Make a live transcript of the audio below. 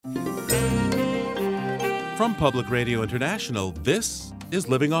From Public Radio International, this is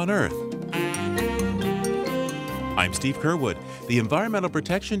Living on Earth. I'm Steve Curwood. The Environmental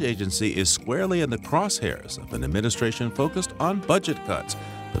Protection Agency is squarely in the crosshairs of an administration focused on budget cuts.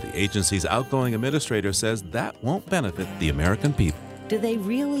 But the agency's outgoing administrator says that won't benefit the American people. Do they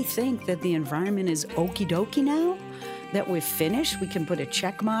really think that the environment is okie dokie now? That we're finished? We can put a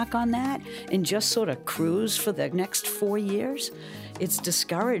check mark on that and just sort of cruise for the next 4 years? It's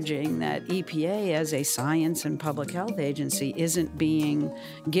discouraging that EPA, as a science and public health agency, isn't being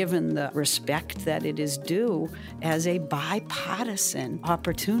given the respect that it is due as a bipartisan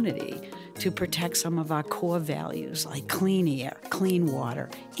opportunity to protect some of our core values like clean air, clean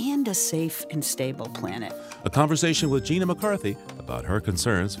water, and a safe and stable planet. A conversation with Gina McCarthy about her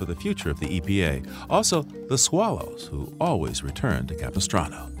concerns for the future of the EPA. Also, the swallows who always return to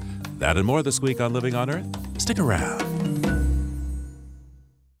Capistrano. That and more this week on Living on Earth. Stick around.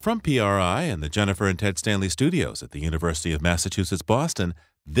 From PRI and the Jennifer and Ted Stanley Studios at the University of Massachusetts, Boston,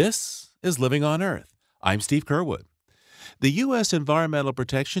 this is Living on Earth. I'm Steve Curwood. The U.S. Environmental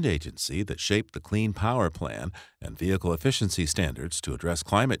Protection Agency that shaped the Clean Power Plan and vehicle efficiency standards to address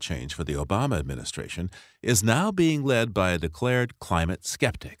climate change for the Obama administration is now being led by a declared climate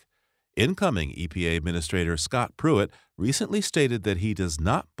skeptic. Incoming EPA Administrator Scott Pruitt recently stated that he does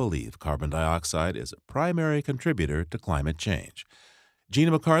not believe carbon dioxide is a primary contributor to climate change.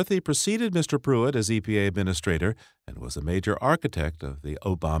 Gina McCarthy preceded Mr. Pruitt as EPA Administrator and was a major architect of the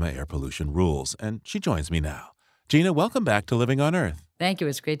Obama air pollution rules, and she joins me now. Gina, welcome back to Living on Earth. Thank you.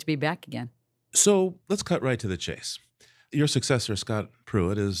 It's great to be back again. So let's cut right to the chase. Your successor, Scott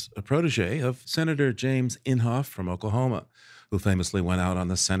Pruitt, is a protege of Senator James Inhofe from Oklahoma, who famously went out on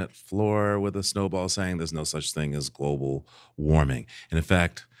the Senate floor with a snowball saying there's no such thing as global warming. And in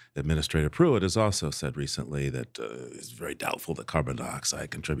fact, Administrator Pruitt has also said recently that it's very doubtful that carbon dioxide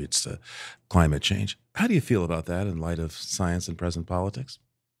contributes to climate change. How do you feel about that in light of science and present politics?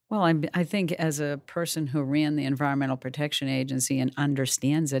 Well, I think as a person who ran the Environmental Protection Agency and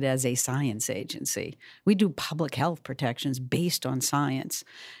understands it as a science agency, we do public health protections based on science.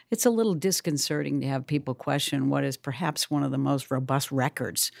 It's a little disconcerting to have people question what is perhaps one of the most robust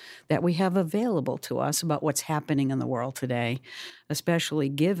records that we have available to us about what's happening in the world today, especially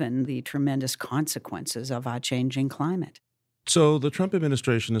given the tremendous consequences of our changing climate. So the Trump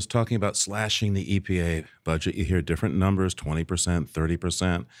administration is talking about slashing the EPA budget. You hear different numbers, 20%,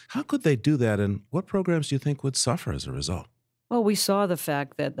 30%. How could they do that, and what programs do you think would suffer as a result? Well, we saw the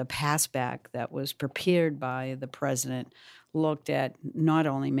fact that the passback that was prepared by the president looked at not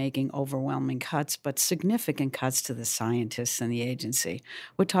only making overwhelming cuts, but significant cuts to the scientists in the agency.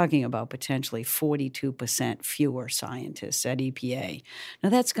 We're talking about potentially 42% fewer scientists at EPA. Now,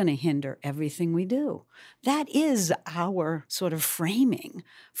 that's going to hinder everything we do. That is our sort of framing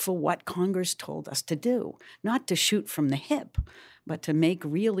for what Congress told us to do, not to shoot from the hip, but to make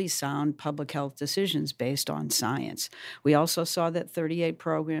really sound public health decisions based on science. We also saw that 38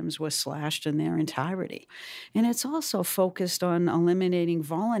 programs were slashed in their entirety. And it's also focused on eliminating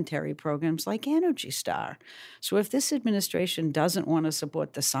voluntary programs like Energy Star. So if this administration doesn't want to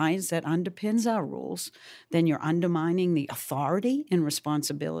support the science that underpins our rules, then you're undermining the authority and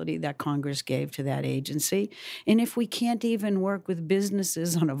responsibility that Congress gave to that agency. And if we can't even work with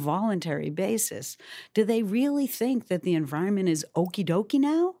businesses on a voluntary basis, do they really think that the environment is okie dokie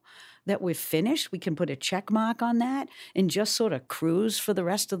now? That we're finished? We can put a check mark on that and just sort of cruise for the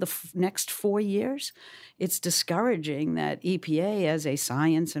rest of the next 4 years? It's discouraging that EPA, as a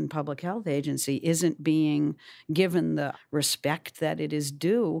science and public health agency, isn't being given the respect that it is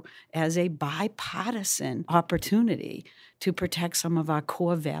due as a bipartisan opportunity to protect some of our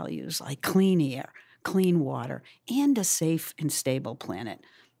core values like clean air, clean water, and a safe and stable planet.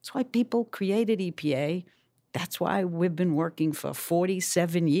 That's why people created EPA. That's why we've been working for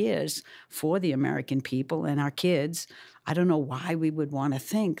 47 years for the American people and our kids. I don't know why we would want to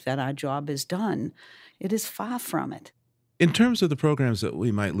think that our job is done. It is far from it. In terms of the programs that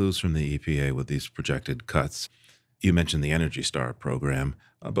we might lose from the EPA with these projected cuts, you mentioned the Energy Star program,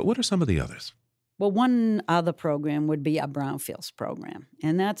 but what are some of the others? Well, one other program would be a brownfields program,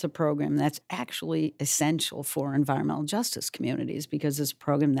 and that's a program that's actually essential for environmental justice communities because it's a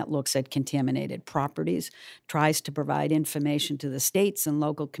program that looks at contaminated properties, tries to provide information to the states and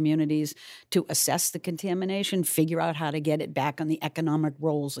local communities to assess the contamination, figure out how to get it back on the economic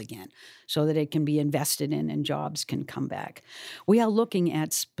rolls again so that it can be invested in and jobs can come back. We are looking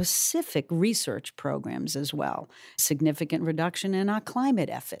at specific research programs as well, significant reduction in our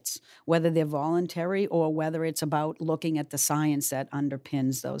climate efforts, whether they're voluntary voluntary or whether it's about looking at the science that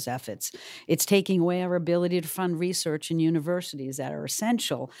underpins those efforts. It's taking away our ability to fund research in universities that are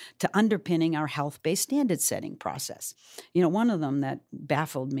essential to underpinning our health-based standard setting process. One of them that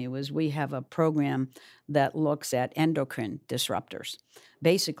baffled me was we have a program that looks at endocrine disruptors,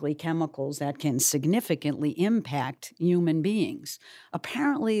 basically chemicals that can significantly impact human beings.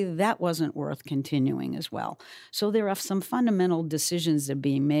 Apparently, that wasn't worth continuing as well. So there are some fundamental decisions that are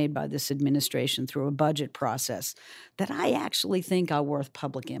being made by this administration through a budget process that I actually think are worth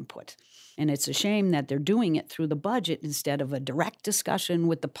public input. And it's a shame that they're doing it through the budget instead of a direct discussion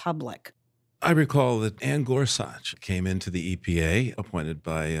with the public. I recall that Ann Gorsuch came into the EPA, appointed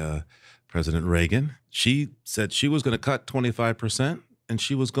by President Reagan. She said she was going to cut 25%, and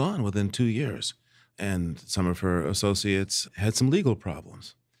she was gone within 2 years. And some of her associates had some legal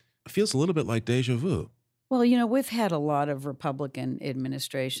problems. It feels a little bit like deja vu. Well, we've had a lot of Republican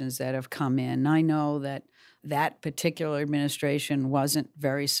administrations that have come in. I know that that particular administration wasn't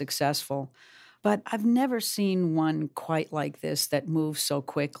very successful, but I've never seen one quite like this that moves so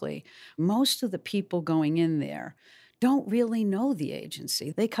quickly. Most of the people going in there don't really know the agency.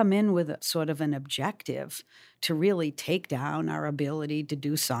 They come in with a sort of an objective to really take down our ability to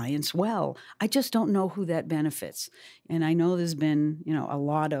do science well. I just don't know who that benefits. And I know there's been, a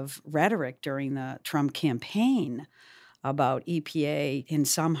lot of rhetoric during the Trump campaign about EPA in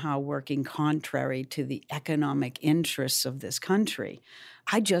somehow working contrary to the economic interests of this country.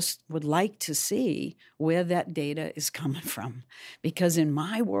 I just would like to see where that data is coming from. Because in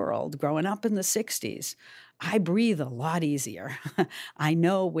my world, growing up in the 60s, I breathe a lot easier. I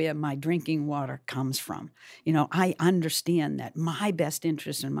know where my drinking water comes from. I understand that my best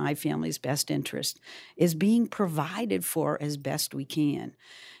interest and my family's best interest is being provided for as best we can.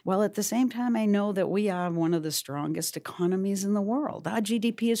 Well, at the same time, I know that we are one of the strongest economies in the world. Our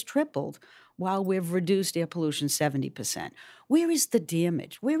GDP has tripled while we've reduced air pollution 70%. Where is the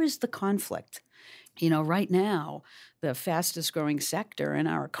damage? Where is the conflict? Right now, the fastest growing sector in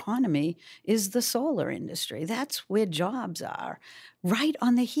our economy is the solar industry. That's where jobs are. Right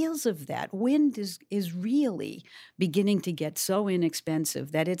on the heels of that, wind is really beginning to get so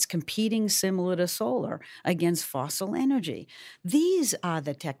inexpensive that it's competing similar to solar against fossil energy. These are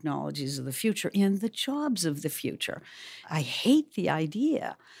the technologies of the future and the jobs of the future. I hate the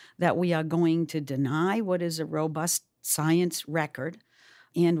idea that we are going to deny what is a robust science record.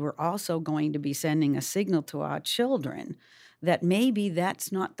 And we're also going to be sending a signal to our children that maybe that's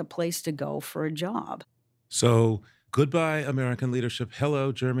not the place to go for a job. So, goodbye, American leadership.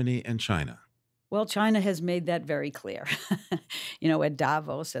 Hello, Germany and China. Well, China has made that very clear. At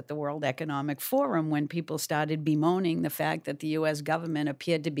Davos, at the World Economic Forum, when people started bemoaning the fact that the U.S. government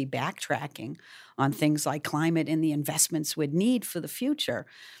appeared to be backtracking on things like climate and the investments we'd need for the future,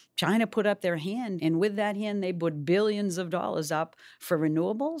 China put up their hand, and with that hand, they put billions of dollars up for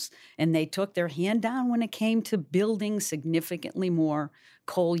renewables, and they took their hand down when it came to building significantly more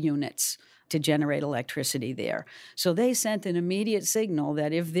coal units to generate electricity there. So they sent an immediate signal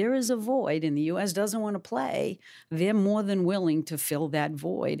that if there is a void and the U.S. doesn't want to play, they're more than willing to fill that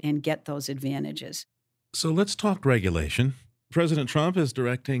void and get those advantages. So let's talk regulation. President Trump is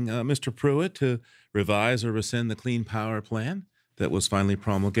directing Mr. Pruitt to revise or rescind the Clean Power Plan that was finally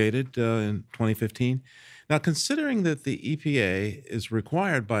promulgated in 2015. Now, considering that the EPA is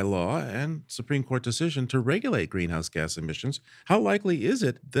required by law and Supreme Court decision to regulate greenhouse gas emissions, how likely is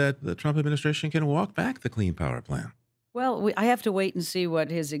it that the Trump administration can walk back the Clean Power Plan? Well, I have to wait and see what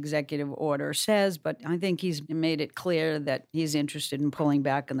his executive order says, but I think he's made it clear that he's interested in pulling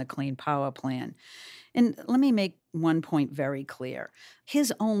back on the Clean Power Plan. And let me make one point very clear.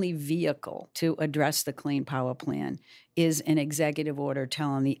 His only vehicle to address the Clean Power Plan is an executive order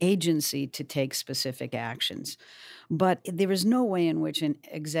telling the agency to take specific actions. But there is no way in which an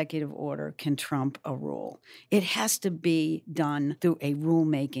executive order can trump a rule. It has to be done through a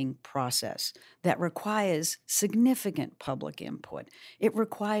rulemaking process that requires significant public input. It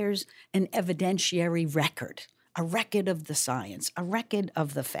requires an evidentiary record. A record of the science, a record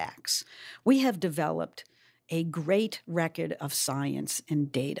of the facts. We have developed a great record of science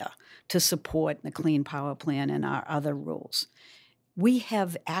and data to support the Clean Power Plan and our other rules. We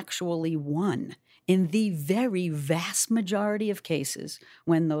have actually won in the very vast majority of cases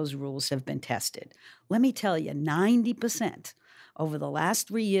when those rules have been tested. Let me tell you, 90% over the last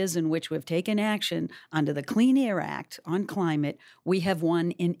 3 years in which we've taken action under the Clean Air Act on climate, we have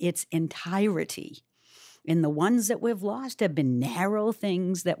won in its entirety. And the ones that we've lost have been narrow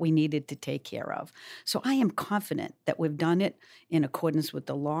things that we needed to take care of. So I am confident that we've done it in accordance with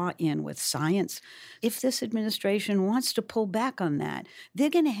the law and with science. If this administration wants to pull back on that, they're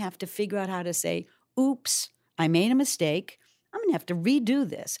going to have to figure out how to say, oops, I made a mistake. I'm going to have to redo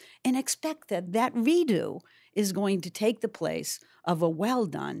this, and expect that that redo is going to take the place of a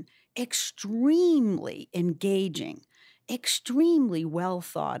well-done, extremely engaging, extremely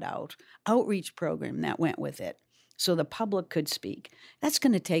well-thought-out outreach program that went with it so the public could speak. That's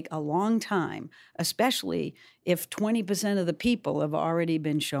going to take a long time, especially if 20% of the people have already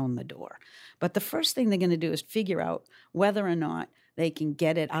been shown the door. But the first thing they're going to do is figure out whether or not they can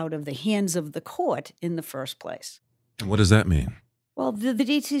get it out of the hands of the court in the first place. And what does that mean? Well, the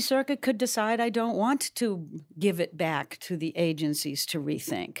D.C. Circuit could decide I don't want to give it back to the agencies to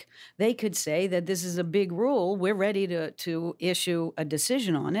rethink. They could say that this is a big rule. We're ready to issue a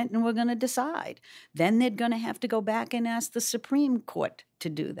decision on it, and we're going to decide. Then they're going to have to go back and ask the Supreme Court to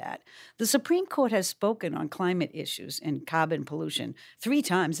do that. The Supreme Court has spoken on climate issues and carbon pollution 3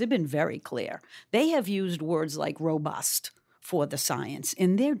 times. They've been very clear. They have used words like robust for the science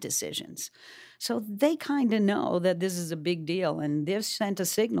in their decisions. So they kind of know that this is a big deal, and they've sent a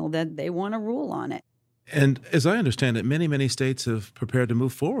signal that they want to rule on it. And as I understand it, many, many states have prepared to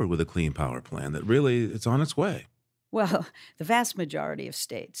move forward with a clean power plan, that really it's on its way. Well, the vast majority of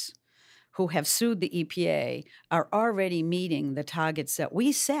states who have sued the EPA are already meeting the targets that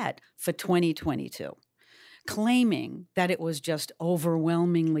we set for 2022. Claiming that it was just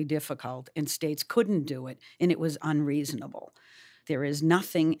overwhelmingly difficult and states couldn't do it and it was unreasonable. There is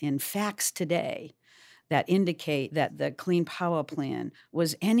nothing in facts today that indicate that the Clean Power Plan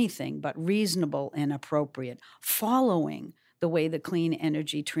was anything but reasonable and appropriate, following the way the clean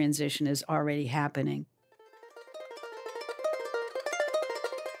energy transition is already happening.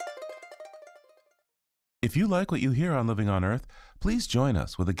 If you like what you hear on Living on Earth, please join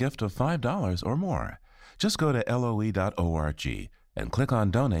us with a gift of $5 or more. Just go to LOE.org and click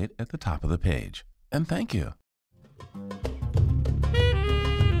on Donate at the top of the page. And thank you.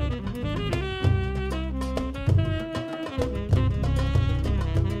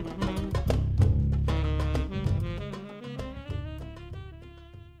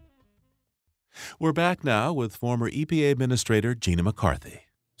 We're back now with former EPA Administrator Gina McCarthy.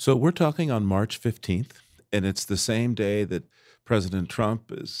 So we're talking on March 15th, and it's the same day that President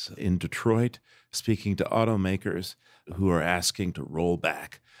Trump is in Detroit speaking to automakers who are asking to roll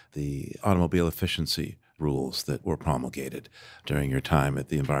back the automobile efficiency rules that were promulgated during your time at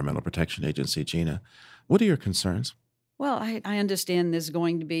the Environmental Protection Agency. Gina, what are your concerns? Well, I understand there's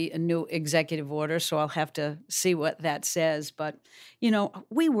going to be a new executive order, so I'll have to see what that says. But,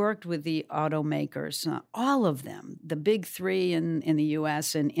 we worked with the automakers, all of them, the big 3 in the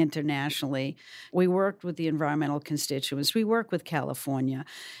U.S. and internationally. We worked with the environmental constituents. We worked with California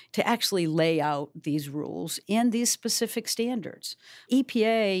to actually lay out these rules and these specific standards.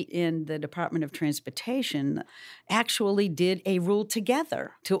 EPA and the Department of Transportation actually did a rule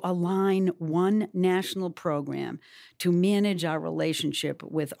together to align one national program to manage our relationship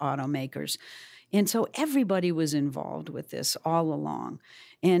with automakers. And so everybody was involved with this all along.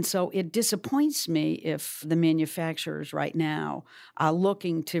 And so it disappoints me if the manufacturers right now are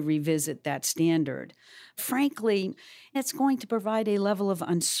looking to revisit that standard. Frankly, it's going to provide a level of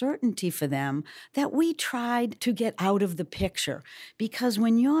uncertainty for them that we tried to get out of the picture. Because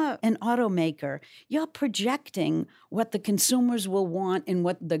when you're an automaker, you're projecting what the consumers will want and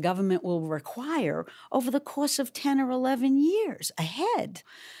what the government will require over the course of 10 or 11 years ahead.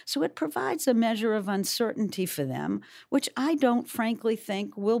 So it provides a measure of uncertainty for them, which I don't frankly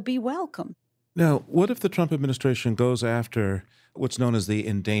think will be welcome. Now, what if the Trump administration goes after what's known as the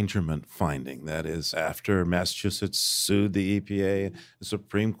endangerment finding? That is, after Massachusetts sued the EPA, the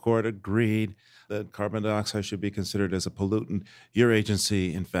Supreme Court agreed that carbon dioxide should be considered as a pollutant. Your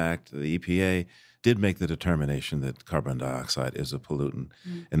agency, in fact, the EPA, did make the determination that carbon dioxide is a pollutant,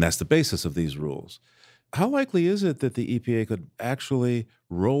 and that's the basis of these rules. How likely is it that the EPA could actually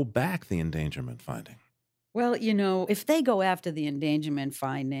roll back the endangerment finding? Well, if they go after the endangerment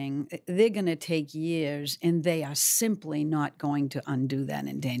finding, they're going to take years, and they are simply not going to undo that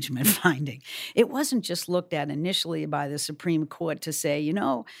endangerment finding. It wasn't just looked at initially by the Supreme Court to say,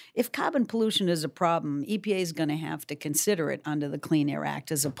 if carbon pollution is a problem, EPA is going to have to consider it under the Clean Air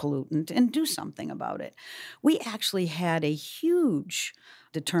Act as a pollutant and do something about it. We actually had a huge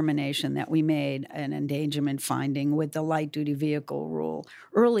determination that we made an endangerment finding with the light-duty vehicle rule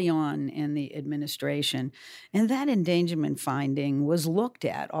early on in the administration. And that endangerment finding was looked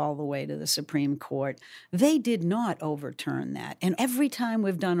at all the way to the Supreme Court. They did not overturn that. And every time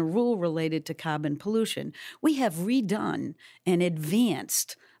we've done a rule related to carbon pollution, we have redone and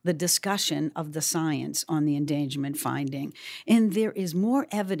advanced the discussion of the science on the endangerment finding. And there is more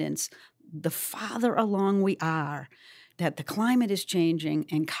evidence the farther along we are that the climate is changing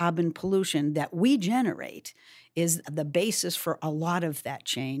and carbon pollution that we generate is the basis for a lot of that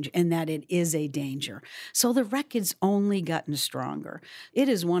change and that it is a danger. So the record's only gotten stronger. It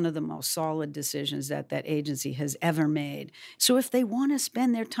is one of the most solid decisions that that agency has ever made. So if they want to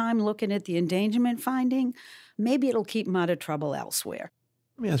spend their time looking at the endangerment finding, maybe it'll keep them out of trouble elsewhere.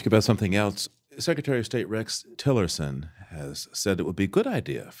 Let me ask you about something else. Secretary of State Rex Tillerson has said it would be a good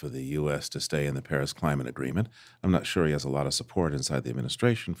idea for the U.S. to stay in the Paris Climate Agreement. I'm not sure he has a lot of support inside the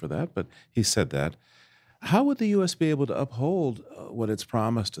administration for that, but he said that. How would the U.S. be able to uphold what it's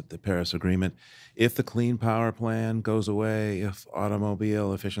promised at the Paris Agreement if the Clean Power Plan goes away, if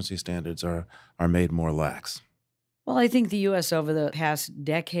automobile efficiency standards are made more lax? Well, I think the U.S. over the past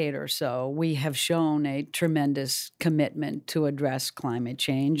decade or so, we have shown a tremendous commitment to address climate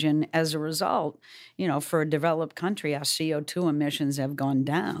change. And as a result, for a developed country, our CO2 emissions have gone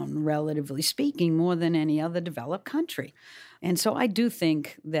down, relatively speaking, more than any other developed country. And so I do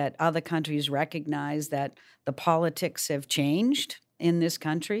think that other countries recognize that the politics have changed in this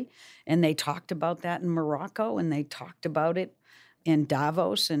country. And they talked about that in Morocco, and they talked about it in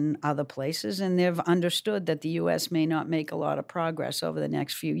Davos and other places, and they've understood that the U.S. may not make a lot of progress over the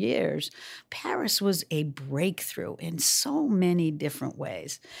next few years. Paris was a breakthrough in so many different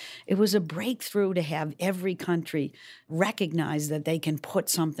ways. It was a breakthrough to have every country recognize that they can put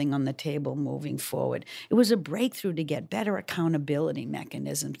something on the table moving forward. It was a breakthrough to get better accountability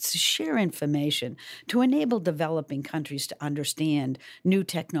mechanisms, to share information, to enable developing countries to understand new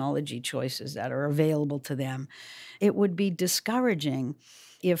technology choices that are available to them. It would be discouraging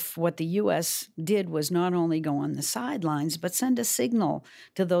if what the U.S. did was not only go on the sidelines, but send a signal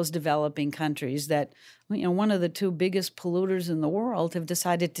to those developing countries that, one of the two biggest polluters in the world have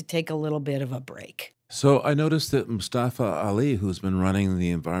decided to take a little bit of a break. So I noticed that Mustafa Ali, who's been running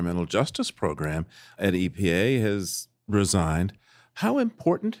the environmental justice program at EPA, has resigned. How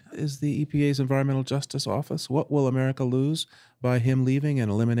important is the EPA's environmental justice office? What will America lose by him leaving and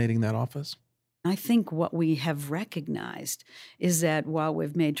eliminating that office? I think what we have recognized is that while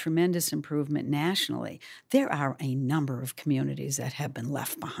we've made tremendous improvement nationally, there are a number of communities that have been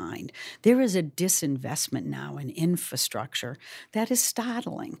left behind. There is a disinvestment now in infrastructure that is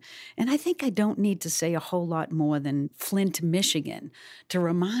startling. And I think I don't need to say a whole lot more than Flint, Michigan, to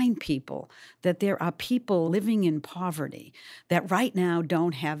remind people that there are people living in poverty that right now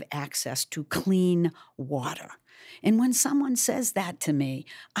don't have access to clean water. And when someone says that to me,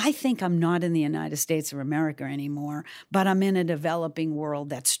 I think I'm not in the United States of America anymore, but I'm in a developing world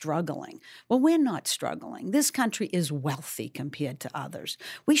that's struggling. Well, we're not struggling. This country is wealthy compared to others.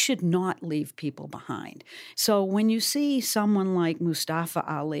 We should not leave people behind. So when you see someone like Mustafa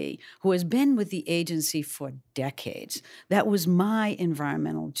Ali, who has been with the agency for decades, that was my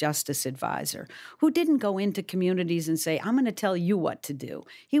environmental justice advisor, who didn't go into communities and say, I'm going to tell you what to do.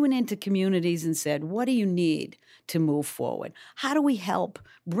 He went into communities and said, what do you need to move forward? How do we help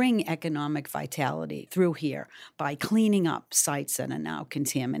bring economic vitality through here by cleaning up sites that are now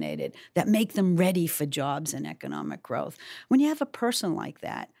contaminated, that make them ready for jobs and economic growth? When you have a person like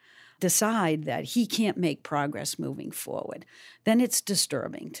that decide that he can't make progress moving forward, then it's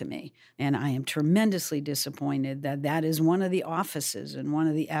disturbing to me. And I am tremendously disappointed that that is one of the offices and one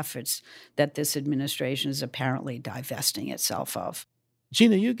of the efforts that this administration is apparently divesting itself of.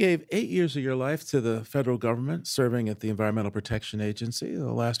 Gina, you gave 8 years of your life to the federal government, serving at the Environmental Protection Agency,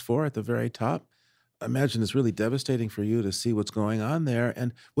 the last 4 at the very top. I imagine it's really devastating for you to see what's going on there.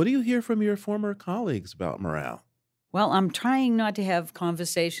 And what do you hear from your former colleagues about morale? Well, I'm trying not to have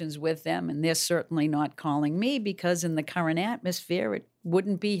conversations with them, and they're certainly not calling me because in the current atmosphere, it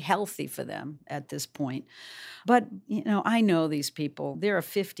wouldn't be healthy for them at this point. But, I know these people. There are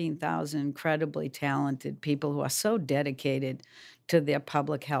 15,000 incredibly talented people who are so dedicated to their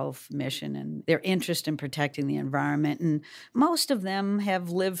public health mission and their interest in protecting the environment. And most of them have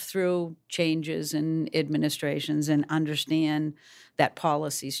lived through changes in administrations and understand that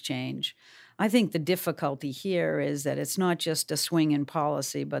policies change. I think the difficulty here is that it's not just a swing in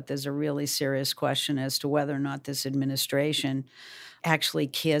policy, but there's a really serious question as to whether or not this administration actually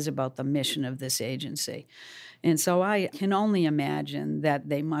cares about the mission of this agency. And so I can only imagine that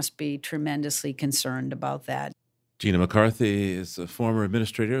they must be tremendously concerned about that. Gina McCarthy is a former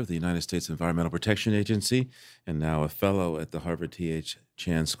administrator of the United States Environmental Protection Agency and now a fellow at the Harvard T.H.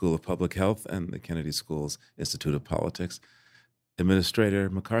 Chan School of Public Health and the Kennedy School's Institute of Politics. Administrator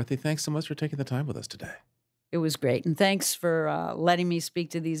McCarthy, thanks so much for taking the time with us today. It was great. And thanks for letting me speak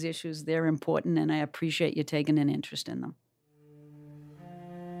to these issues. They're important, and I appreciate you taking an interest in them.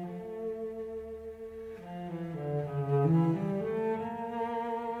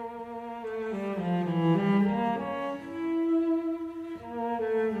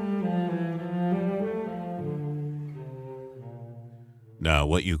 Now,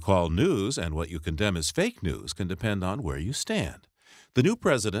 what you call news and what you condemn as fake news can depend on where you stand. The new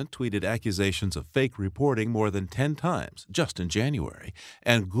president tweeted accusations of fake reporting more than 10 times just in January,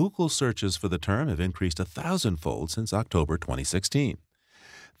 and Google searches for the term have increased 1,000-fold since October 2016.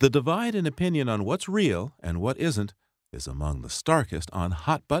 The divide in opinion on what's real and what isn't is among the starkest on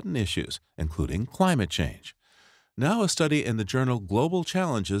hot-button issues, including climate change. Now, a study in the journal Global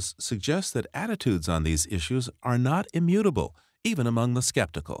Challenges suggests that attitudes on these issues are not immutable, even among the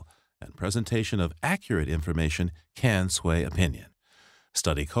skeptical, and presentation of accurate information can sway opinion.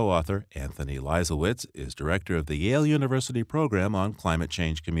 Study co-author Anthony Leisowitz is director of the Yale University Program on Climate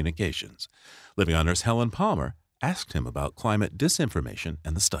Change Communications. Living on Earth's Helen Palmer asked him about climate disinformation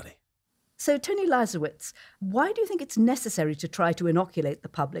and the study. So, Tony Leisowitz, why do you think it's necessary to try to inoculate the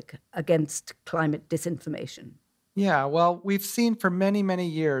public against climate disinformation? Yeah, well, we've seen for many, many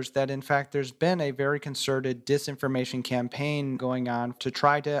years that, in fact, there's been a very concerted disinformation campaign going on to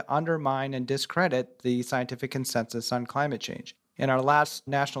try to undermine and discredit the scientific consensus on climate change. In our last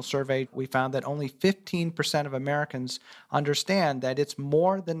national survey, we found that only 15% of Americans understand that it's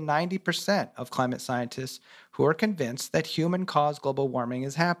more than 90% of climate scientists who are convinced that human-caused global warming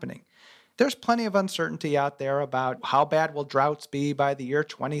is happening. There's plenty of uncertainty out there about how bad will droughts be by the year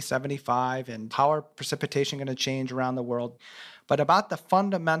 2075 and how are precipitation going to change around the world. But about the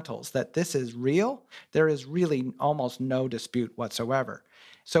fundamentals that this is real, there is really almost no dispute whatsoever.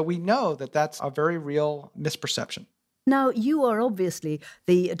 So we know that that's a very real misperception. Now, you are obviously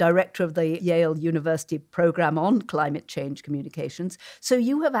the director of the Yale University Program on Climate Change Communications, so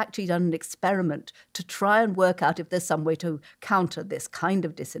you have actually done an experiment to try and work out if there's some way to counter this kind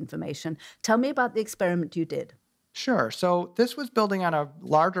of disinformation. Tell me about the experiment you did. Sure. So this was building on a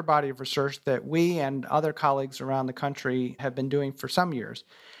larger body of research that we and other colleagues around the country have been doing for some years.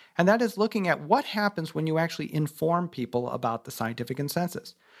 And that is looking at what happens when you actually inform people about the scientific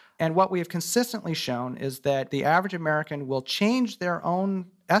consensus. And what we have consistently shown is that the average American will change their own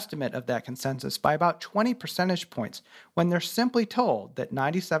estimate of that consensus by about 20 percentage points when they're simply told that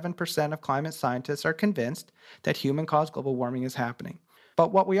 97% of climate scientists are convinced that human-caused global warming is happening.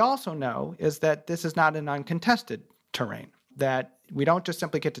 But what we also know is that this is not an uncontested terrain, that we don't just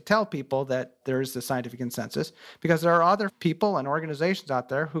simply get to tell people that there is the scientific consensus, because there are other people and organizations out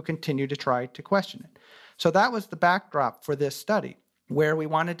there who continue to try to question it. So that was the backdrop for this study, where we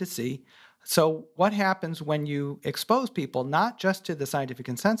wanted to see, so what happens when you expose people not just to the scientific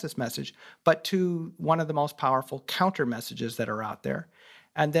consensus message, but to one of the most powerful counter messages that are out there?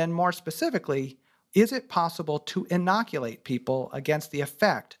 And then more specifically, is it possible to inoculate people against the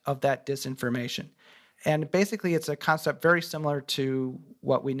effect of that disinformation? And basically, it's a concept very similar to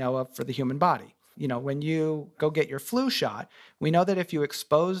what we know of for the human body. You know, when you go get your flu shot, we know that if you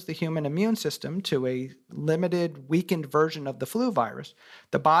expose the human immune system to a limited, weakened version of the flu virus,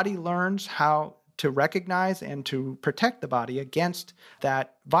 the body learns how to recognize and to protect the body against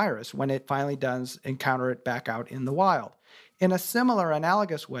that virus when it finally does encounter it back out in the wild. In a similar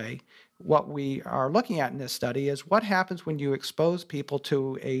analogous way, what we are looking at in this study is what happens when you expose people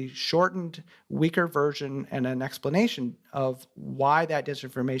to a shortened, weaker version and an explanation of why that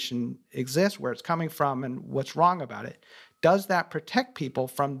disinformation exists, where it's coming from, and what's wrong about it. Does that protect people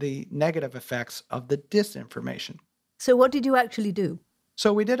from the negative effects of the disinformation? So what did you actually do?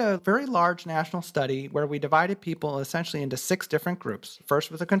 So we did a very large national study where we divided people essentially into 6 different groups.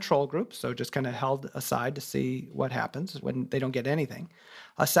 First was a control group, so just kind of held aside to see what happens when they don't get anything.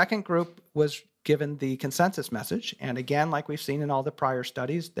 A second group was given the consensus message, and again, like we've seen in all the prior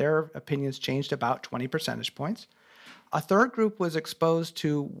studies, their opinions changed about 20 percentage points. A third group was exposed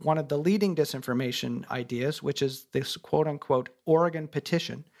to one of the leading disinformation ideas, which is this quote-unquote Oregon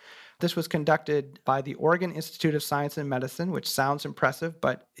petition. This was conducted by the Oregon Institute of Science and Medicine, which sounds impressive,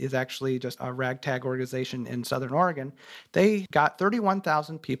 but is actually just a ragtag organization in Southern Oregon. They got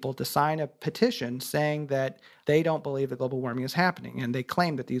 31,000 people to sign a petition saying that they don't believe that global warming is happening, and they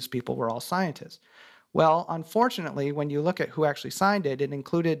claimed that these people were all scientists. Well, unfortunately, when you look at who actually signed it, it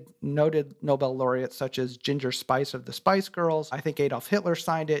included noted Nobel laureates such as Ginger Spice of the Spice Girls. I think Adolf Hitler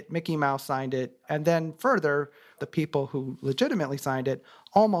signed it, Mickey Mouse signed it, and then further, the people who legitimately signed it,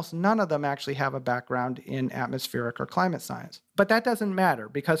 almost none of them actually have a background in atmospheric or climate science. But that doesn't matter,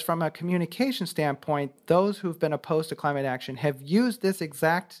 because from a communication standpoint, those who've been opposed to climate action have used this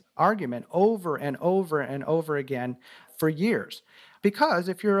exact argument over and over and over again for years. Because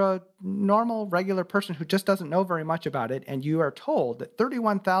if you're a normal, regular person who just doesn't know very much about it, and you are told that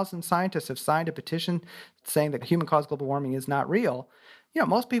 31,000 scientists have signed a petition saying that human-caused global warming is not real,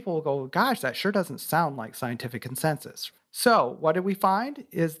 most people will go, gosh, that sure doesn't sound like scientific consensus. So what did we find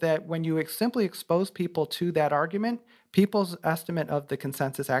is that when you simply expose people to that argument, people's estimate of the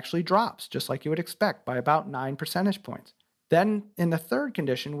consensus actually drops, just like you would expect, by about 9 percentage points. Then in the third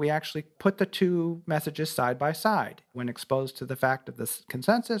condition, we actually put the two messages side by side when exposed to the fact of this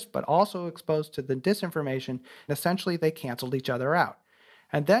consensus, but also exposed to the disinformation. Essentially, they canceled each other out.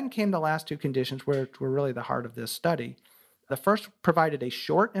 And then came the last two conditions, which were really the heart of this study. The first provided a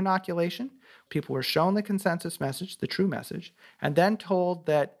short inoculation. People were shown the consensus message, the true message, and then told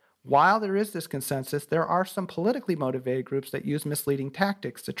that while there is this consensus, there are some politically motivated groups that use misleading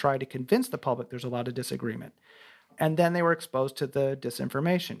tactics to try to convince the public there's a lot of disagreement. And then they were exposed to the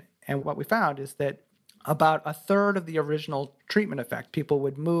disinformation. And what we found is that about a third of the original treatment effect, people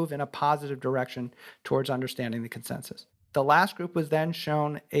would move in a positive direction towards understanding the consensus. The last group was then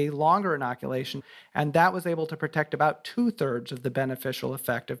shown a longer inoculation, and that was able to protect about 2/3 of the beneficial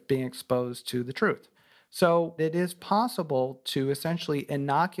effect of being exposed to the truth. So it is possible to essentially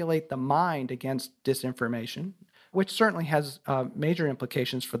inoculate the mind against disinformation, which certainly has major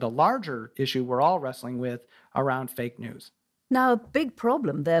implications for the larger issue we're all wrestling with around fake news. Now, a big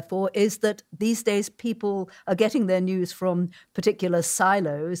problem, therefore, is that these days people are getting their news from particular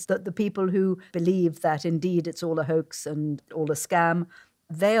silos, that the people who believe that indeed it's all a hoax and all a scam,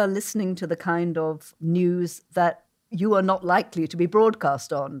 they are listening to the kind of news that you are not likely to be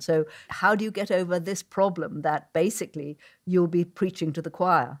broadcast on. So how do you get over this problem that basically you'll be preaching to the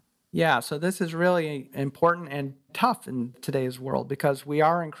choir? Yeah, so this is really important and tough in today's world because we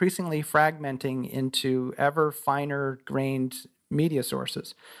are increasingly fragmenting into ever finer grained media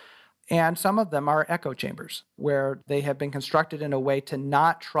sources. And some of them are echo chambers, where they have been constructed in a way to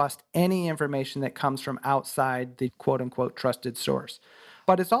not trust any information that comes from outside the quote-unquote trusted source.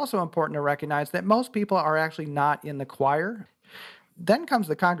 But it's also important to recognize that most people are actually not in the choir. Then comes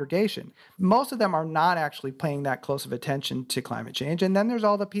the congregation. Most of them are not actually paying that close of attention to climate change. And then there's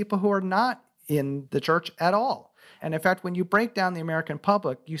all the people who are not in the church at all. And in fact, when you break down the American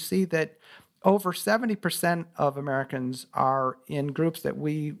public, you see that over 70% of Americans are in groups that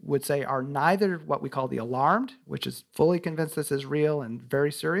we would say are neither what we call the alarmed, which is fully convinced this is real and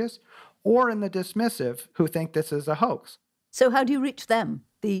very serious, or in the dismissive, who think this is a hoax. So how do you reach them,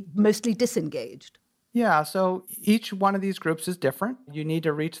 the mostly disengaged? Yeah, so each one of these groups is different. You need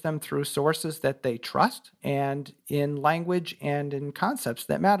to reach them through sources that they trust and in language and in concepts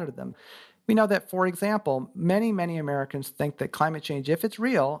that matter to them. We know that, for example, many Americans think that climate change, if it's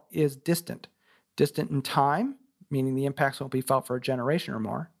real, is distant. Distant in time, meaning the impacts won't be felt for a generation or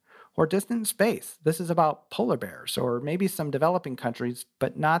more, or distant in space. This is about polar bears or maybe some developing countries,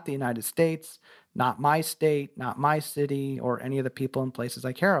 but not the United States, not my state, not my city, or any of the people and places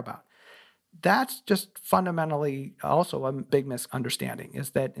I care about. That's just fundamentally also a big misunderstanding,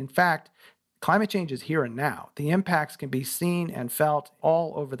 is that, in fact, climate change is here and now. The impacts can be seen and felt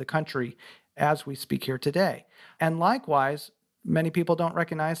all over the country as we speak here today. And likewise, many people don't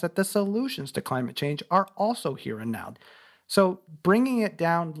recognize that the solutions to climate change are also here and now. So bringing it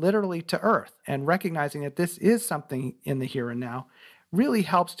down literally to earth and recognizing that this is something in the here and now really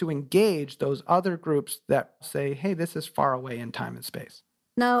helps to engage those other groups that say, hey, this is far away in time and space.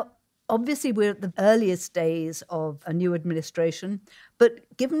 Now, obviously, we're at the earliest days of a new administration, but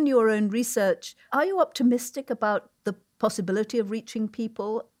given your own research, are you optimistic about the possibility of reaching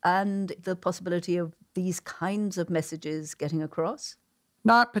people and the possibility of these kinds of messages getting across?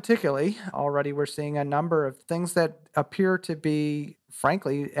 Not particularly. Already we're seeing a number of things that appear to be,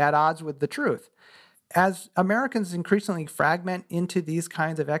 frankly, at odds with the truth. As Americans increasingly fragment into these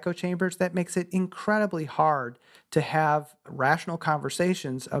kinds of echo chambers, that makes it incredibly hard to have rational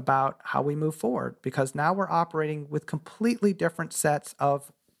conversations about how we move forward, because now we're operating with completely different sets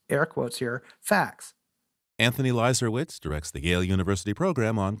of, air quotes here, facts. Anthony Leiserowitz directs the Yale University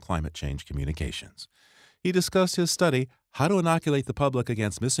program on climate change communications. He discussed his study, How to Inoculate the Public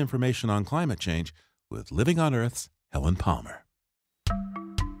Against Misinformation on Climate Change, with Living on Earth's Helen Palmer.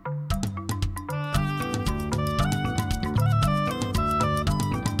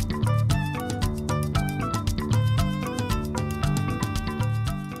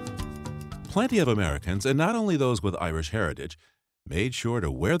 plenty of Americans, and not only those with Irish heritage, made sure to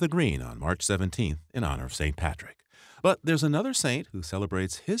wear the green on March 17th in honor of St. Patrick. But there's another saint who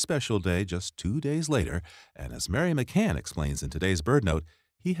celebrates his special day just 2 days later, and as Mary McCann explains in today's BirdNote,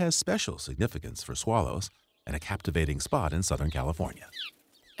 he has special significance for swallows and a captivating spot in Southern California.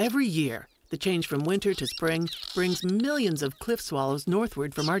 Every year, the change from winter to spring brings millions of cliff swallows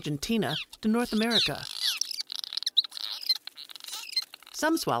northward from Argentina to North America.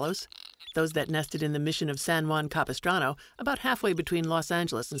 Some swallows, those that nested in the mission of San Juan Capistrano, about halfway between Los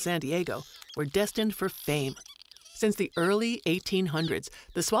Angeles and San Diego, were destined for fame. Since the early 1800s,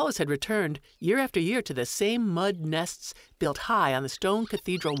 the swallows had returned year after year to the same mud nests built high on the stone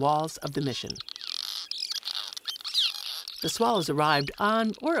cathedral walls of the mission. The swallows arrived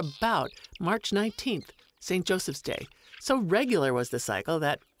on or about March 19th, St. Joseph's Day. So regular was the cycle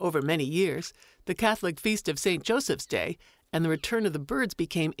that, over many years, the Catholic feast of St. Joseph's Day and the return of the birds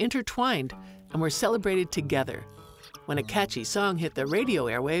became intertwined and were celebrated together. When a catchy song hit the radio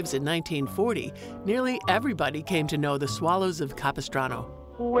airwaves in 1940, nearly everybody came to know the swallows of Capistrano.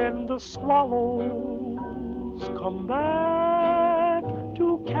 When the swallows come back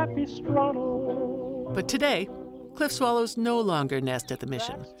to Capistrano. But today, cliff swallows no longer nest at the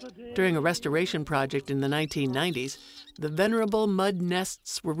mission. During a restoration project in the 1990s, the venerable mud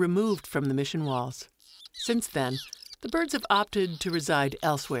nests were removed from the mission walls. Since then, the birds have opted to reside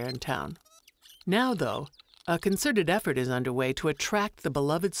elsewhere in town. Now, though, a concerted effort is underway to attract the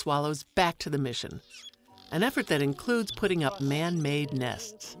beloved swallows back to the mission, an effort that includes putting up man-made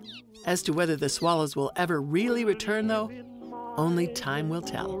nests. As to whether the swallows will ever really return, though, only time will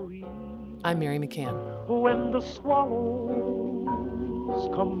tell. I'm Mary McCann. When the swallows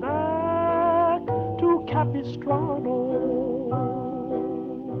come back to Capistrano.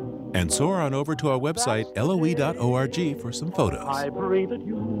 And soar on over to our website, loe.org, for some photos. I pray that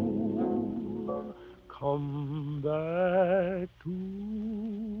you come back to me.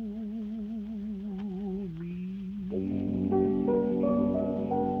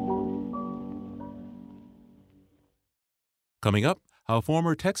 Coming up, how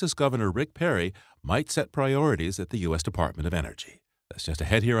former Texas Governor Rick Perry might set priorities at the U.S. Department of Energy. That's just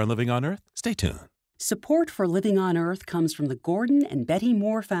ahead here on Living on Earth. Stay tuned. Support for Living on Earth comes from the Gordon and Betty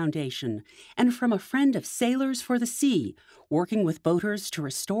Moore Foundation and from a friend of Sailors for the Sea, working with boaters to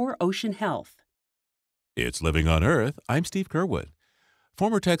restore ocean health. It's Living on Earth. I'm Steve Curwood.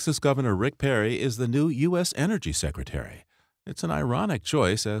 Former Texas Governor Rick Perry is the new U.S. Energy Secretary. It's an ironic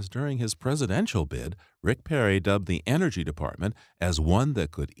choice, as during his presidential bid, Rick Perry dubbed the Energy Department as one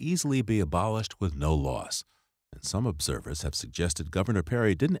that could easily be abolished with no loss. And some observers have suggested Governor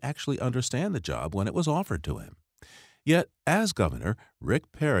Perry didn't actually understand the job when it was offered to him. Yet, as governor,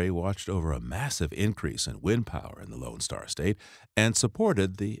 Rick Perry watched over a massive increase in wind power in the Lone Star State and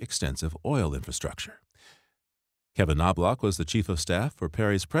supported the extensive oil infrastructure. Kevin Knobloch was the chief of staff for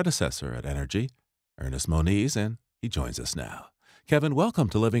Perry's predecessor at Energy, Ernest Moniz, and he joins us now. Kevin, welcome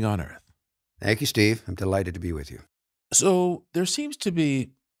to Living on Earth. Thank you, Steve. I'm delighted to be with you. So there seems to be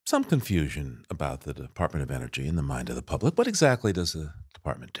some confusion about the Department of Energy in the mind of the public. What exactly does the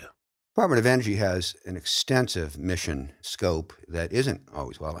department do? Department of Energy has an extensive mission scope that isn't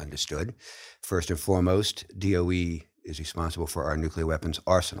always well understood. First and foremost, DOE is responsible for our nuclear weapons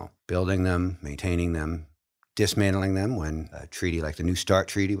arsenal, building them, maintaining them, dismantling them when a treaty like the New START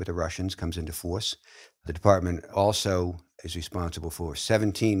Treaty with the Russians comes into force. The department also is responsible for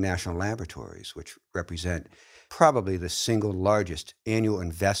 17 national laboratories, which represent probably the single largest annual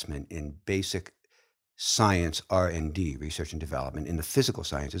investment in basic science R&D, research and development, in the physical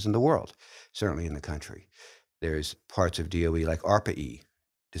sciences in the world, certainly in the country. There's parts of DOE like ARPA-E,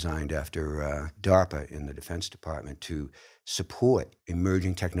 designed after DARPA in the Defense Department to support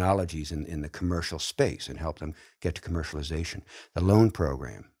emerging technologies in the commercial space and help them get to commercialization. The loan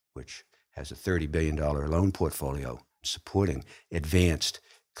program, which has a $30 billion loan portfolio supporting advanced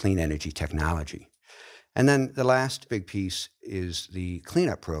clean energy technology. And then the last big piece is the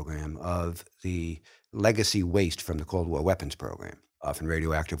cleanup program of the legacy waste from the Cold War weapons program, often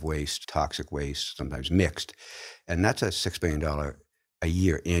radioactive waste, toxic waste, sometimes mixed. And that's a $6 billion a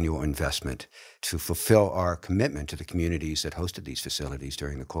year annual investment to fulfill our commitment to the communities that hosted these facilities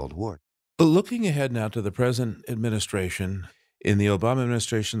during the Cold War. Looking ahead now to the present administration, in the Obama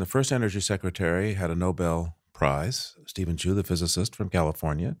administration, the first energy secretary had a Nobel Prize, Stephen Chu, the physicist from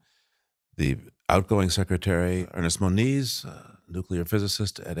California. The outgoing secretary, Ernest Moniz, nuclear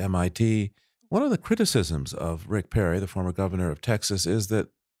physicist at MIT. One of the criticisms of Rick Perry, the former governor of Texas, is that,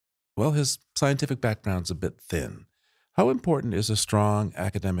 well, his scientific background's a bit thin. How important is a strong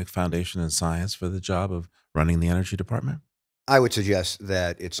academic foundation in science for the job of running the Energy Department? I would suggest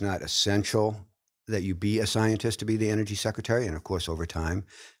that it's not essential that you be a scientist to be the energy secretary. And of course, over time,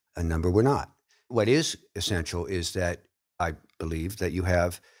 a number were not. What is essential is that I believe that you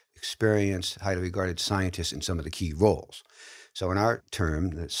have experienced, highly regarded scientists in some of the key roles. So in our term,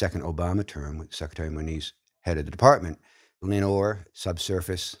 the second Obama term, with Secretary Moniz head of the department, Lynn Orr,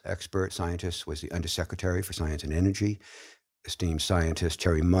 subsurface expert scientist, was the undersecretary for science and energy. Esteemed scientist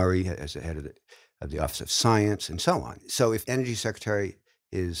Terry Murray as the head of the Office of Science, and so on. So if energy secretary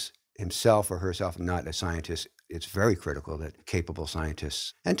is himself or herself not a scientist, it's very critical that capable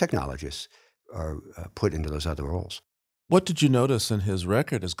scientists and technologists are put into those other roles. What did you notice in his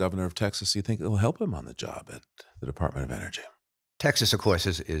record as governor of Texas you think will help him on the job at the Department of Energy? Texas, of course,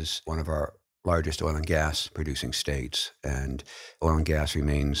 is one of our largest oil and gas producing states, and oil and gas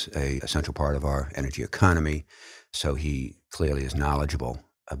remains a central part of our energy economy. So he clearly is knowledgeable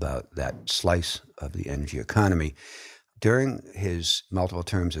about that slice of the energy economy. During his multiple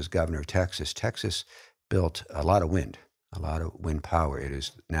terms as governor of Texas, Texas built a lot of wind power. It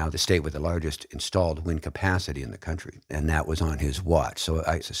is now the state with the largest installed wind capacity in the country, and that was on his watch. So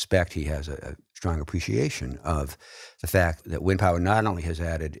I suspect he has a strong appreciation of the fact that wind power not only has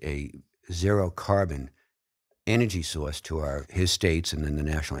added a zero carbon energy source to his states and then the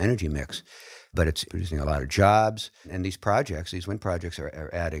national energy mix, but it's producing a lot of jobs. And these wind projects are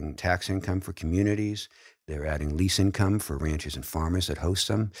adding tax income for communities. They're adding lease income for ranchers and farmers that host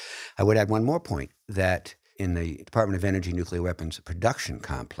them. I would add one more point, that in the Department of Energy nuclear weapons production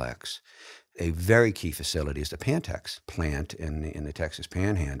complex, a very key facility is the Pantex plant in the Texas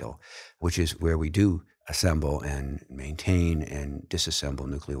Panhandle, which is where we do assemble and maintain and disassemble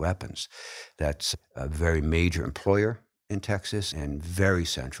nuclear weapons. That's a very major employer in Texas and very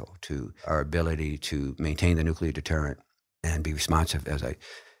central to our ability to maintain the nuclear deterrent and be responsive, as I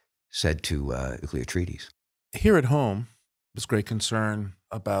said, to nuclear treaties. Here at home, there's great concern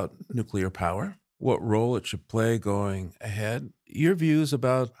about nuclear power, what role it should play going ahead. Your views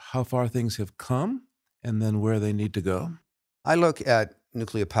about how far things have come and then where they need to go? I look at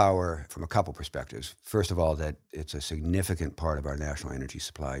nuclear power from a couple perspectives. First of all, that it's a significant part of our national energy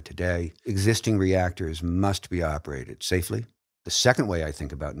supply today. Existing reactors must be operated safely. The second way I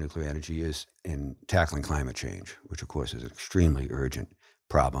think about nuclear energy is in tackling climate change, which of course is an extremely urgent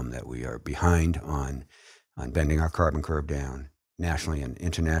problem that we are behind on bending our carbon curve down. Nationally and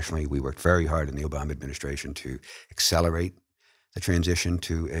internationally, we worked very hard in the Obama administration to accelerate the transition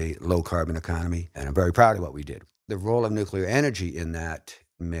to a low-carbon economy, and I'm very proud of what we did. The role of nuclear energy in that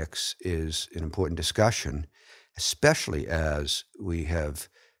mix is an important discussion, especially as the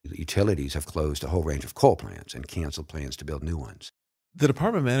utilities have closed a whole range of coal plants and canceled plans to build new ones. The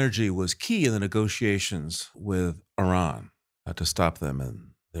Department of Energy was key in the negotiations with Iran to stop them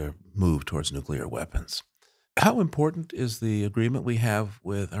in their move towards nuclear weapons. How important is the agreement we have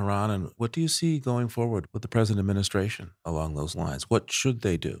with Iran, and what do you see going forward with the present administration along those lines? What should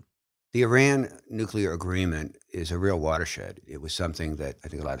they do? The Iran nuclear agreement is a real watershed. It was something that I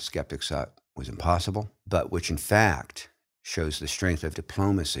think a lot of skeptics thought was impossible, but which in fact shows the strength of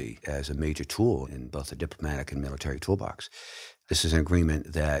diplomacy as a major tool in both the diplomatic and military toolbox. This is an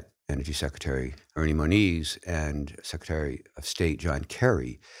agreement that Energy Secretary Ernie Moniz and Secretary of State John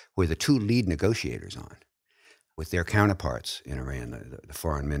Kerry were the two lead negotiators on, with their counterparts in Iran, the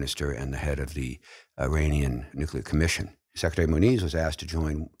foreign minister and the head of the Iranian Nuclear Commission. Secretary Moniz was asked to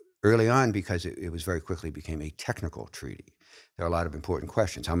join early on because it was very quickly became a technical treaty. There are a lot of important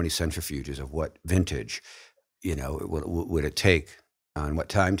questions. How many centrifuges of what vintage, would it take on what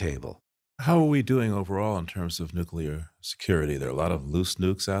timetable? How are we doing overall in terms of nuclear security? There are a lot of loose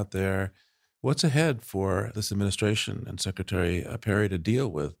nukes out there. What's ahead for this administration and Secretary Perry to deal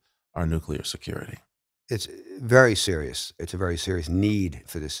with our nuclear security? It's very serious. It's a very serious need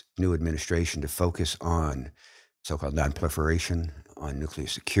for this new administration to focus on so-called nonproliferation, on nuclear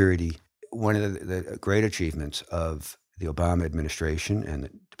security. One of the great achievements of the Obama administration, and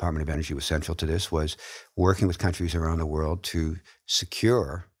the Department of Energy was central to this, was working with countries around the world to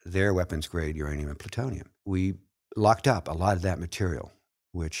secure their weapons-grade uranium and plutonium. We locked up a lot of that material,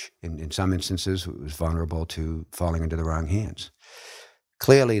 which in some instances was vulnerable to falling into the wrong hands.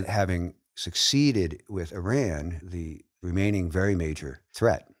 Clearly, having succeeded with Iran, the remaining very major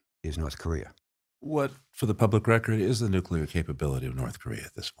threat is North Korea. What, for the public record, is the nuclear capability of North Korea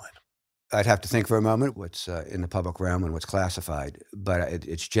at this point? I'd have to think for a moment what's in the public realm and what's classified, but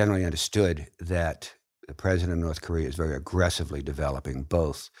it's generally understood that the president of North Korea is very aggressively developing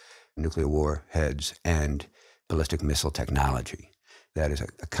both nuclear warheads and ballistic missile technology. That is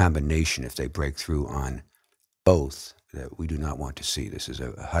a combination, if they break through on both, that we do not want to see. This is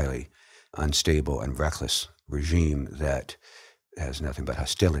a highly unstable and reckless regime that has nothing but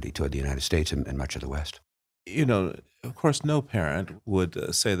hostility toward the United States and much of the West. You know, of course, no parent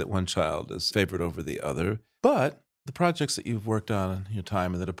would say that one child is favored over the other, but the projects that you've worked on in your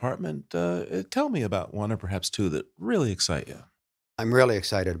time in the department, tell me about one or perhaps two that really excite you. I'm really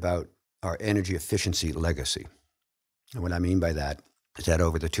excited about our energy efficiency legacy. And what I mean by that is that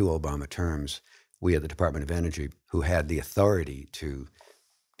over the 2 Obama terms, we at the Department of Energy, who had the authority to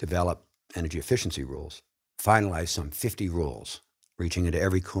develop energy efficiency rules, finalized some 50 rules, reaching into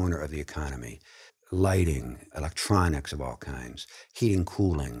every corner of the economy: lighting, electronics of all kinds, heating,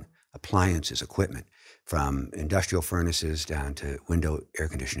 cooling, appliances, equipment, from industrial furnaces down to window air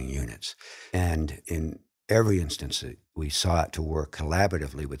conditioning units. And in every instance, we sought to work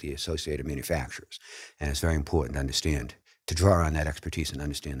collaboratively with the associated manufacturers. And it's very important to understand, to draw on that expertise and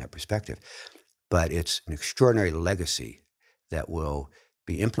understand that perspective. But it's an extraordinary legacy that will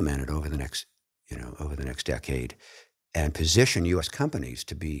be implemented over the next decade, and position U.S. companies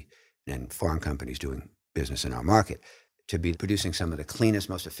to be, and foreign companies doing business in our market, to be producing some of the cleanest,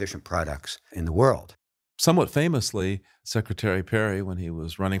 most efficient products in the world. Somewhat famously, Secretary Perry, when he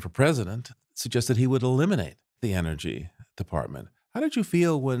was running for president, suggested he would eliminate the Energy Department. How did you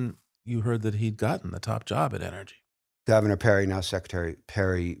feel when you heard that he'd gotten the top job at Energy? Governor Perry, now Secretary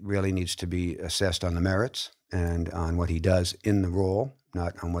Perry, really needs to be assessed on the merits and on what he does in the role,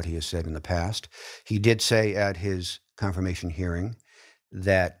 not on what he has said in the past. He did say at his confirmation hearing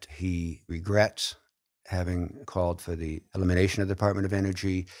that he regrets having called for the elimination of the Department of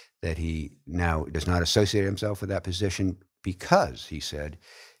Energy, that he now does not associate himself with that position because, he said,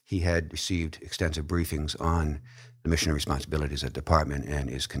 he had received extensive briefings on the mission and responsibilities of the department and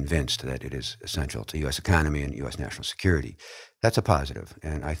is convinced that it is essential to U.S. economy and U.S. national security. That's a positive,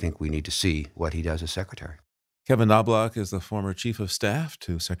 and I think we need to see what he does as secretary. Kevin Knobloch is the former chief of staff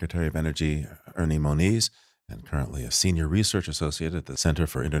to Secretary of Energy Ernie Moniz, and currently a senior research associate at the Center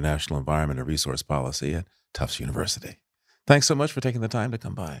for International Environment and Resource Policy at Tufts University. Thanks so much for taking the time to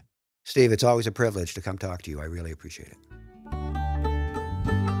come by. Steve, it's always a privilege to come talk to you. I really appreciate it.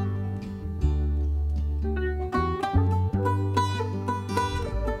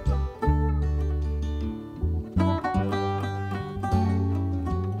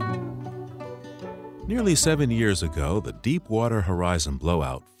 Nearly 7 years ago, the Deepwater Horizon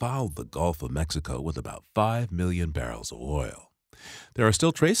blowout fouled the Gulf of Mexico with about 5 million barrels of oil. There are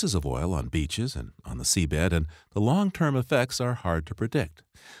still traces of oil on beaches and on the seabed, and the long-term effects are hard to predict.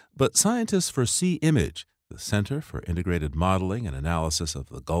 But scientists for Sea-Image, the Center for Integrated Modeling and Analysis of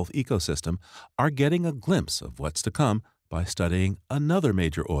the Gulf Ecosystem, are getting a glimpse of what's to come by studying another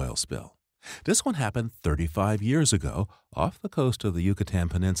major oil spill. This one happened 35 years ago off the coast of the Yucatan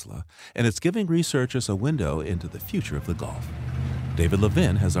Peninsula, and it's giving researchers a window into the future of the Gulf. David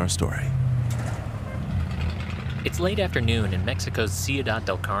Levin has our story. It's late afternoon in Mexico's Ciudad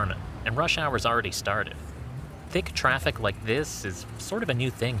del Carmen, and rush hour's already started. Thick traffic like this is sort of a new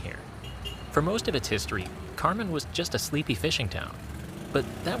thing here. For most of its history, Carmen was just a sleepy fishing town. But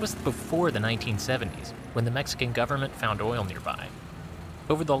that was before the 1970s, when the Mexican government found oil nearby.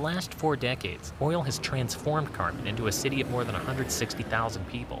 Over the last 4 decades, oil has transformed Carmen into a city of more than 160,000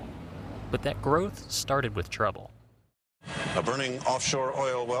 people. But that growth started with trouble. A burning offshore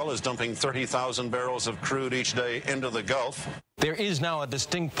oil well is dumping 30,000 barrels of crude each day into the Gulf. There is now a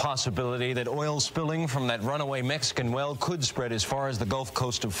distinct possibility that oil spilling from that runaway Mexican well could spread as far as the Gulf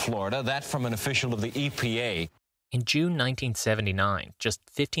Coast of Florida, that from an official of the EPA. In June 1979, just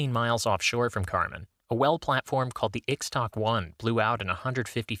 15 miles offshore from Carmen, a well platform called the Ixtoc-1 blew out in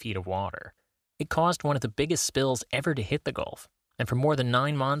 150 feet of water. It caused one of the biggest spills ever to hit the Gulf, and for more than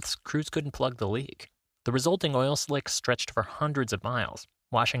 9 months, crews couldn't plug the leak. The resulting oil slick stretched for hundreds of miles,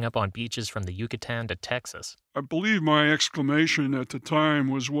 washing up on beaches from the Yucatan to Texas. I believe my exclamation at the time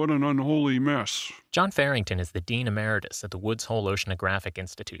was, "What an unholy mess." John Farrington is the Dean Emeritus at the Woods Hole Oceanographic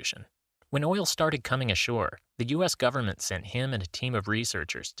Institution. When oil started coming ashore, the U.S. government sent him and a team of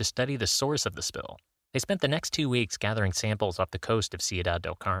researchers to study the source of the spill. They spent the next 2 weeks gathering samples off the coast of Ciudad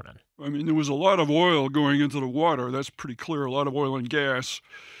del Carmen. I mean, there was a lot of oil going into the water. That's pretty clear, a lot of oil and gas.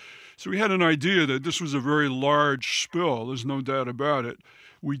 So we had an idea that this was a very large spill. There's no doubt about it.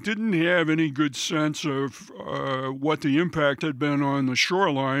 We didn't have any good sense of what the impact had been on the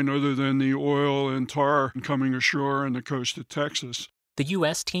shoreline other than the oil and tar coming ashore on the coast of Texas. The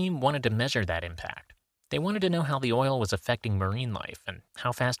U.S. team wanted to measure that impact. They wanted to know how the oil was affecting marine life and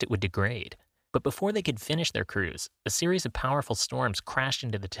how fast it would degrade. But before they could finish their cruise, a series of powerful storms crashed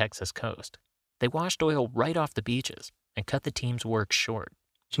into the Texas coast. They washed oil right off the beaches and cut the team's work short.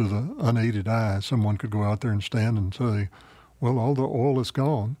 To the unaided eye, someone could go out there and stand and say, well, all the oil is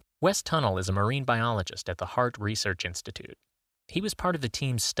gone. Wes Tunnell is a marine biologist at the Hart Research Institute. He was part of the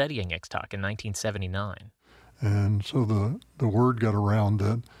team studying Ixtoc in 1979. And so the word got around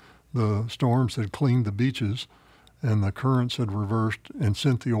that the storms had cleaned the beaches and the currents had reversed and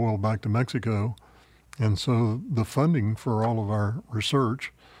sent the oil back to Mexico. And so the funding for all of our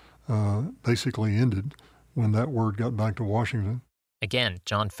research basically ended when that word got back to Washington. Again,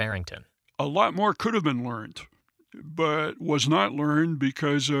 John Farrington. A lot more could have been learned, but was not learned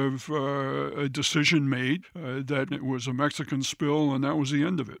because of a decision made that it was a Mexican spill, and that was the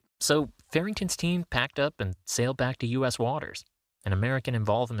end of it. So Farrington's team packed up and sailed back to U.S. waters, and American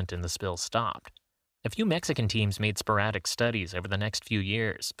involvement in the spill stopped. A few Mexican teams made sporadic studies over the next few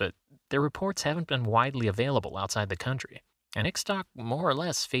years, but their reports haven't been widely available outside the country, and Ixtoc more or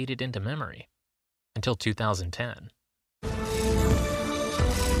less faded into memory until 2010.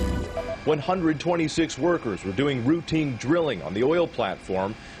 126 workers were doing routine drilling on the oil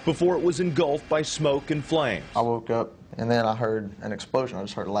platform before it was engulfed by smoke and flames. I woke up and then I heard an explosion. I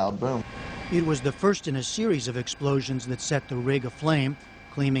just heard a loud boom. It was the first in a series of explosions that set the rig aflame,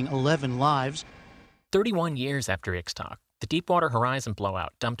 claiming 11 lives. 31 years after Ixtoc, the Deepwater Horizon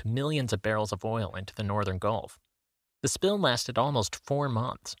blowout dumped millions of barrels of oil into the northern Gulf. The spill lasted almost 4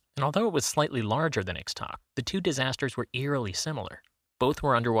 months, and although it was slightly larger than Ixtoc, the two disasters were eerily similar. Both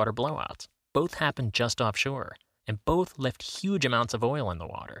were underwater blowouts, both happened just offshore, and both left huge amounts of oil in the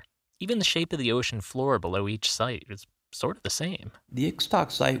water. Even the shape of the ocean floor below each site is sort of the same. The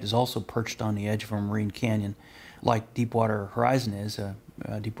Ixtoc site is also perched on the edge of a marine canyon, like Deepwater Horizon is.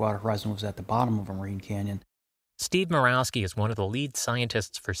 Deepwater Horizon was at the bottom of a marine canyon. Steve Murawski is one of the lead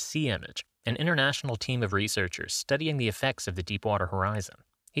scientists for Sea-Image, an international team of researchers studying the effects of the Deepwater Horizon.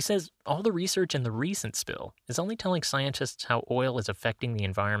 He says all the research in the recent spill is only telling scientists how oil is affecting the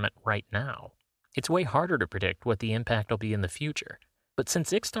environment right now. It's way harder to predict what the impact will be in the future. But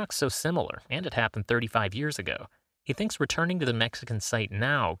since Ixtoc's so similar, and it happened 35 years ago, he thinks returning to the Mexican site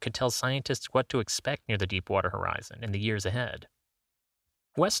now could tell scientists what to expect near the Deepwater Horizon in the years ahead.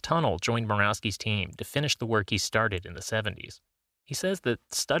 Wes Tunnell joined Murawski's team to finish the work he started in the 70s. He says that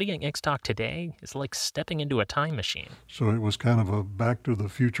studying Ixtoc today is like stepping into a time machine. So it was kind of a back to the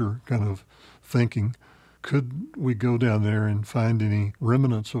future kind of thinking. Could we go down there and find any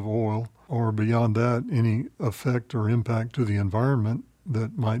remnants of oil, or beyond that, any effect or impact to the environment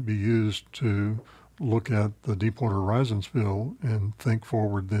that might be used to look at the Deepwater Horizon spill and think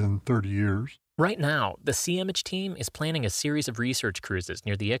forward then 30 years? Right now, the Sea-Image team is planning a series of research cruises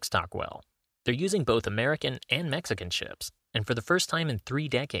near the Ixtoc well. They're using both American and Mexican ships, and for the first time in 3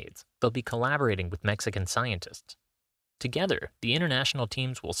 decades, they'll be collaborating with Mexican scientists. Together, the international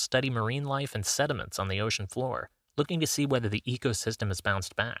teams will study marine life and sediments on the ocean floor, looking to see whether the ecosystem has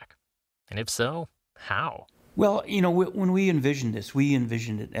bounced back. And if so, how? Well, when we envisioned this, we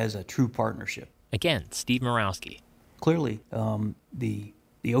envisioned it as a true partnership. Again, Steve Murawski. Clearly, the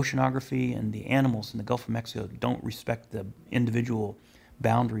oceanography and the animals in the Gulf of Mexico don't respect the individual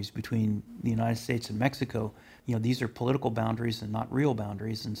boundaries between the United States and Mexico. These are political boundaries and not real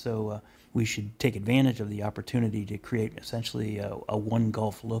boundaries, and so we should take advantage of the opportunity to create essentially a one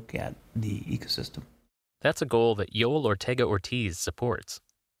Gulf look at the ecosystem. That's a goal that Yoel Ortega-Ortiz supports.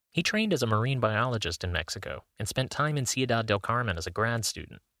 He trained as a marine biologist in Mexico and spent time in Ciudad del Carmen as a grad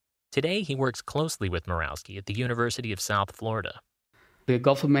student. Today, he works closely with Murawski at the University of South Florida. The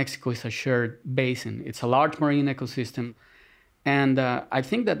Gulf of Mexico is a shared basin. It's a large marine ecosystem. And I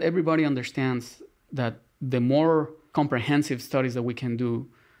think that everybody understands that the more comprehensive studies that we can do,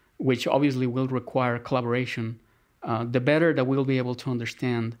 which obviously will require collaboration, the better that we'll be able to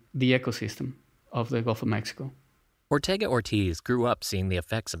understand the ecosystem of the Gulf of Mexico. Ortega-Ortiz grew up seeing the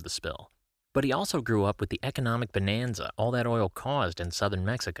effects of the spill, but he also grew up with the economic bonanza all that oil caused in southern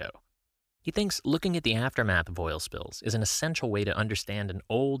Mexico. He thinks looking at the aftermath of oil spills is an essential way to understand an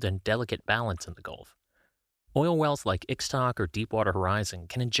old and delicate balance in the Gulf. Oil wells like Ixtoc or Deepwater Horizon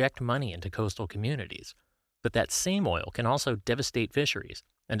can inject money into coastal communities, but that same oil can also devastate fisheries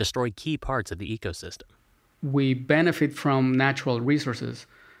and destroy key parts of the ecosystem. We benefit from natural resources,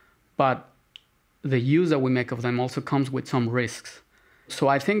 but the use that we make of them also comes with some risks. So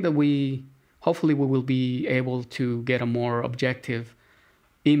I think that hopefully we will be able to get a more objective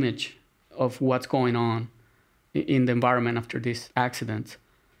image of what's going on in the environment after these accidents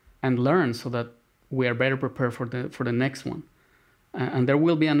and learn so that we are better prepared for the next one. And there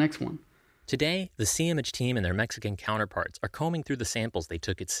will be a next one. Today, the Sea-Image team and their Mexican counterparts are combing through the samples they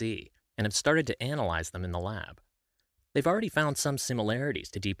took at sea and have started to analyze them in the lab. They've already found some similarities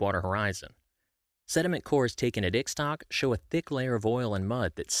to Deepwater Horizon. Sediment cores taken at Ixtoc show a thick layer of oil and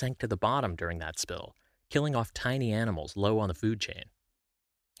mud that sank to the bottom during that spill, killing off tiny animals low on the food chain.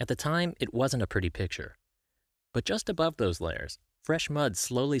 At the time, it wasn't a pretty picture. But just above those layers, fresh mud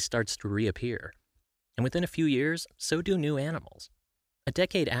slowly starts to reappear. And within a few years, so do new animals. A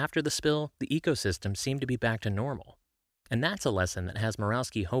decade after the spill, the ecosystem seemed to be back to normal. And that's a lesson that has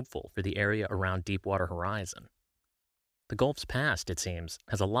Morawski hopeful for the area around Deepwater Horizon. The Gulf's past, it seems,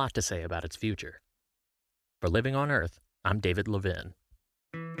 has a lot to say about its future. For Living on Earth, I'm David Levin.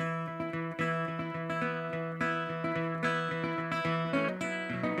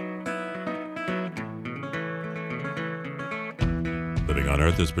 Living on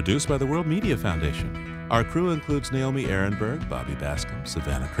Earth is produced by the World Media Foundation. Our crew includes Naomi Ehrenberg, Bobby Bascom,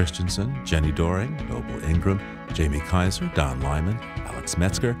 Savannah Christensen, Jenny Doring, Noble Ingram, Jamie Kaiser, Don Lyman, Alex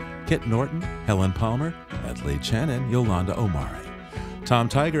Metzger, Kit Norton, Helen Palmer, Adlai Chen, and Yolanda Omari. Tom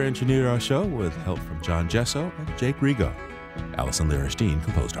Tiger engineered our show with help from John Gesso and Jake Rigo. Allison Lierstein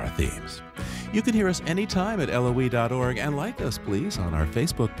composed our themes. You can hear us anytime at LOE.org and like us, please, on our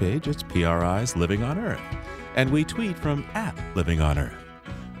Facebook page. It's PRI's Living on Earth. And we tweet from @LivingOnEarth.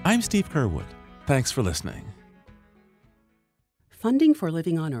 I'm Steve Curwood. Thanks for listening. Funding for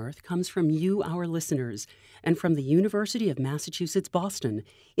Living on Earth comes from you, our listeners, and from the University of Massachusetts Boston,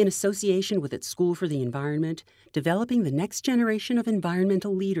 in association with its School for the Environment, developing the next generation of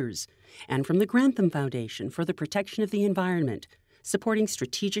environmental leaders, and from the Grantham Foundation for the Protection of the Environment, supporting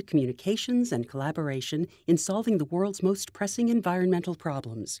strategic communications and collaboration in solving the world's most pressing environmental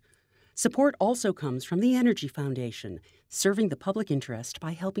problems. Support also comes from the Energy Foundation, serving the public interest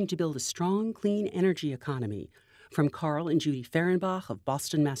by helping to build a strong, clean energy economy. From Carl and Judy Fehrenbach of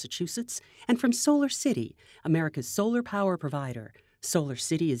Boston, Massachusetts, and from Solar City, America's solar power provider. Solar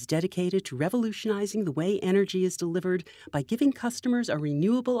City is dedicated to revolutionizing the way energy is delivered by giving customers a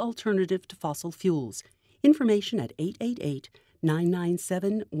renewable alternative to fossil fuels. Information at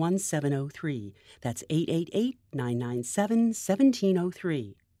 888-997-1703. That's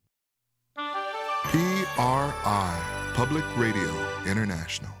 888-997-1703. PRI, Public Radio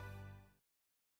International.